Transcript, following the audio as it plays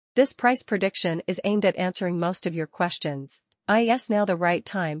This price prediction is aimed at answering most of your questions. Is now the right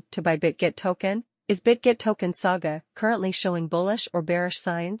time to buy Bitget token? Is Bitget token saga currently showing bullish or bearish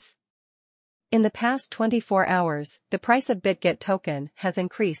signs? In the past 24 hours, the price of Bitget token has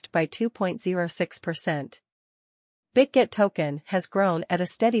increased by 2.06%. Bitget token has grown at a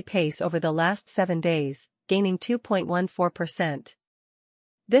steady pace over the last 7 days, gaining 2.14%.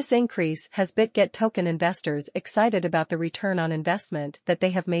 This increase has Bitget token investors excited about the return on investment that they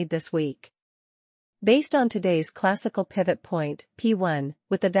have made this week. Based on today's classical pivot point, P1,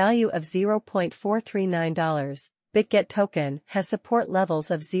 with a value of $0.439, Bitget token has support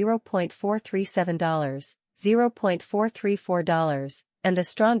levels of $0.437, $0.434, and the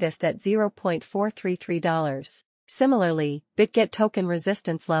strongest at $0.433. Similarly, Bitget token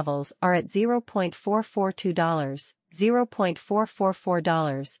resistance levels are at $0.442,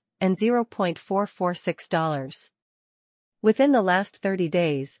 $0.444, and $0.446. Within the last 30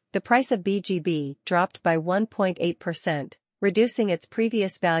 days, the price of BGB dropped by 1.8%, reducing its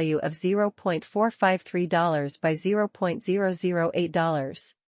previous value of $0.453 by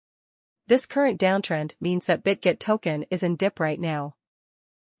 $0.008. This current downtrend means that Bitget token is in dip right now.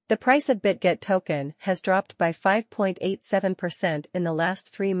 The price of Bitget token has dropped by 5.87% in the last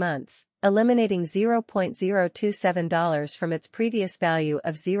 3 months, eliminating $0.027 from its previous value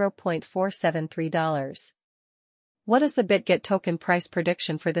of $0.473. What is the Bitget token price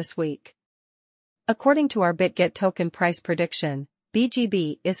prediction for this week? According to our Bitget token price prediction,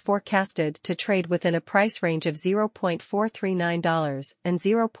 BGB is forecasted to trade within a price range of $0.439 and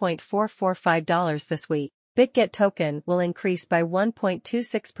 $0.445 this week. Bitget token will increase by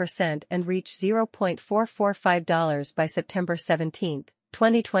 1.26% and reach $0.445 by September 17,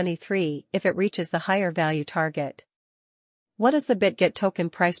 2023 if it reaches the higher value target. What is the Bitget token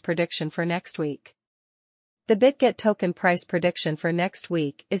price prediction for next week? The Bitget token price prediction for next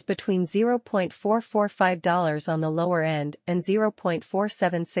week is between $0.445 on the lower end and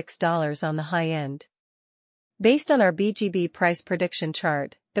 $0.476 on the high end. Based on our BGB price prediction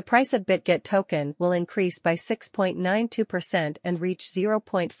chart, the price of Bitget token will increase by 6.92% and reach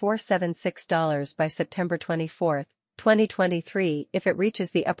 $0.476 by September 24, 2023 if it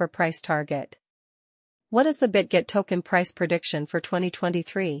reaches the upper price target. What is the Bitget token price prediction for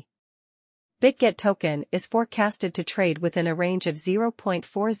 2023? Bitget token is forecasted to trade within a range of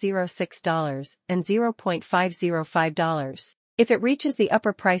 $0.406 and $0.505. If it reaches the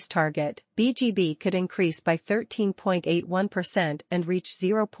upper price target, BGB could increase by 13.81% and reach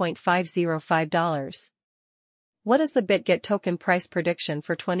 $0.505. What is the Bitget token price prediction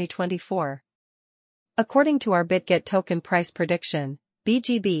for 2024? According to our Bitget token price prediction,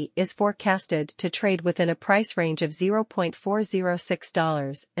 BGB is forecasted to trade within a price range of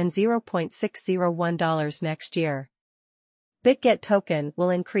 $0.406 and $0.601 next year. Bitget token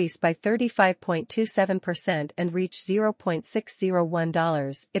will increase by 35.27% and reach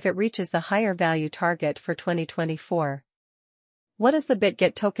 $0.601 if it reaches the higher value target for 2024. What is the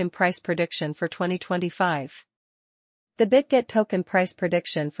Bitget token price prediction for 2025? The Bitget token price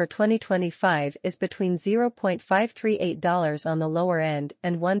prediction for 2025 is between $0.538 on the lower end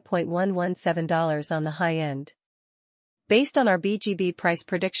and $1.117 on the high end. Based on our BGB price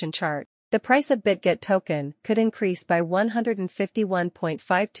prediction chart, the price of Bitget token could increase by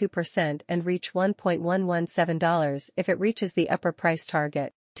 151.52% and reach $1.117 if it reaches the upper price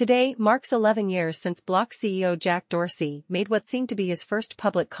target. Today marks 11 years since Block CEO Jack Dorsey made what seemed to be his first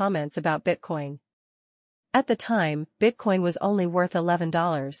public comments about Bitcoin. At the time, Bitcoin was only worth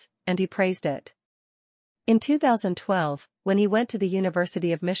 $11, and he praised it. In 2012, when he went to the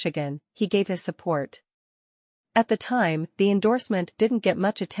University of Michigan, he gave his support. At the time, the endorsement didn't get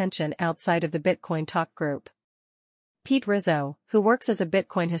much attention outside of the Bitcoin talk group. Pete Rizzo, who works as a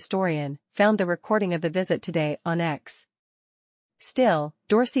Bitcoin historian, found the recording of the visit today on X. Still,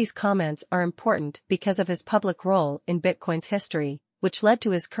 Dorsey's comments are important because of his public role in Bitcoin's history, which led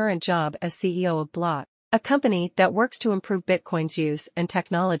to his current job as CEO of Block, a company that works to improve Bitcoin's use and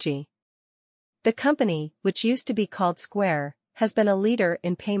technology. The company, which used to be called Square, has been a leader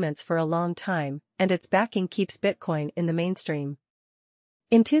in payments for a long time, and its backing keeps Bitcoin in the mainstream.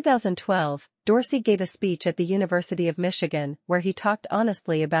 In 2012, Dorsey gave a speech at the University of Michigan where he talked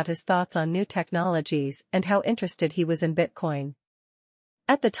honestly about his thoughts on new technologies and how interested he was in Bitcoin.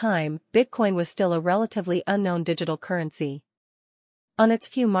 At the time, Bitcoin was still a relatively unknown digital currency. On its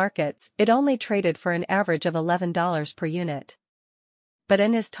few markets, it only traded for an average of $11 per unit. But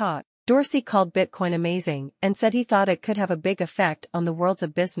in his talk, Dorsey called Bitcoin amazing and said he thought it could have a big effect on the worlds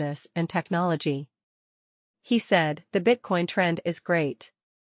of business and technology. He said, "The Bitcoin trend is great.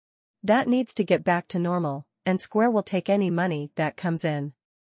 That needs to get back to normal, and Square will take any money that comes in.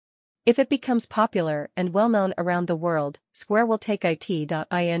 If it becomes popular and well-known around the world, Square will take it.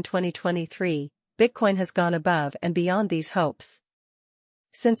 In 2023, Bitcoin has gone above and beyond these hopes.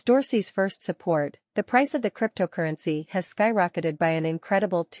 Since Dorsey's first support, the price of the cryptocurrency has skyrocketed by an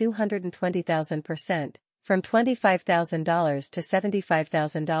incredible 220,000%, from $25,000 to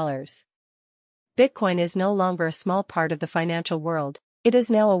 $75,000. Bitcoin is no longer a small part of the financial world, it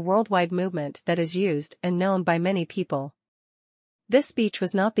is now a worldwide movement that is used and known by many people. This speech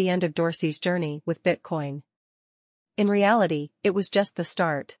was not the end of Dorsey's journey with Bitcoin. In reality, it was just the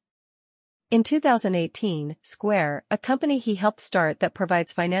start. In 2018, Square, a company he helped start that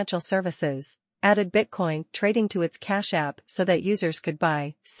provides financial services, added Bitcoin trading to its Cash App so that users could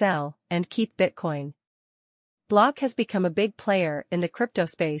buy, sell, and keep Bitcoin. Block has become a big player in the crypto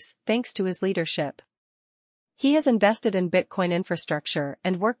space thanks to his leadership. He has invested in Bitcoin infrastructure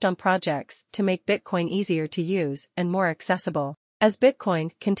and worked on projects to make Bitcoin easier to use and more accessible. As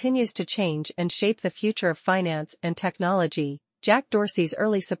Bitcoin continues to change and shape the future of finance and technology, Jack Dorsey's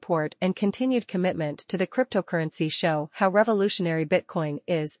early support and continued commitment to the cryptocurrency show how revolutionary Bitcoin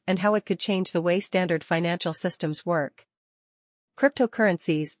is and how it could change the way standard financial systems work.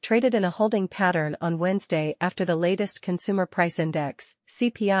 Cryptocurrencies traded in a holding pattern on Wednesday after the latest Consumer Price Index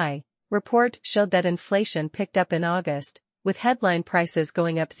 (CPI) report showed that inflation picked up in August, with headline prices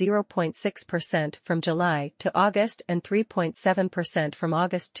going up 0.6% from July to August and 3.7% from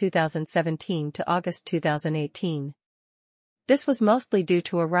August 2017 to August 2018. This was mostly due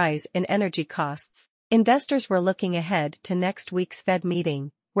to a rise in energy costs. Investors were looking ahead to next week's Fed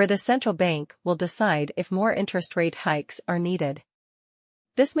meeting, where the central bank will decide if more interest rate hikes are needed.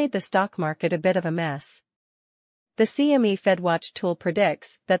 This made the stock market a bit of a mess. The CME FedWatch tool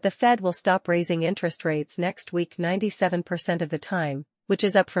predicts that the Fed will stop raising interest rates next week 97% of the time, which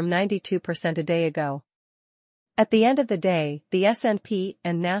is up from 92% a day ago. At the end of the day, the S&P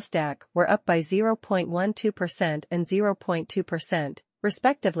and Nasdaq were up by 0.12% and 0.2%,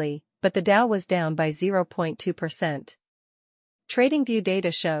 respectively, but the Dow was down by 0.2%. TradingView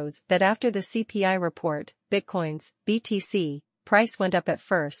data shows that after the CPI report, Bitcoin's BTC price went up at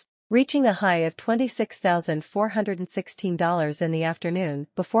first, reaching a high of $26,416 in the afternoon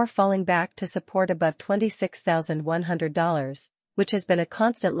before falling back to support above $26,100, which has been a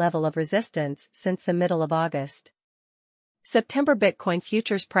constant level of resistance since the middle of August. September Bitcoin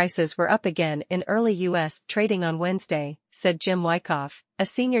futures prices were up again in early U.S. trading on Wednesday, said Jim Wyckoff, a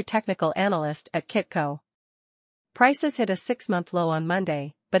senior technical analyst at Kitco. Prices hit a 6-month low on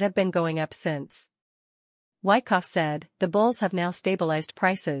Monday, but have been going up since. Wyckoff said, the bulls have now stabilized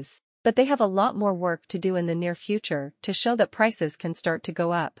prices, but they have a lot more work to do in the near future to show that prices can start to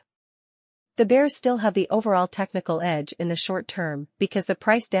go up. The bears still have the overall technical edge in the short term because the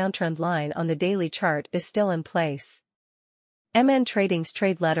price downtrend line on the daily chart is still in place. MN Trading's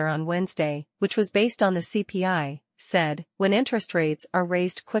trade letter on Wednesday, which was based on the CPI, said, when interest rates are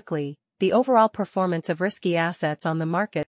raised quickly, the overall performance of risky assets on the market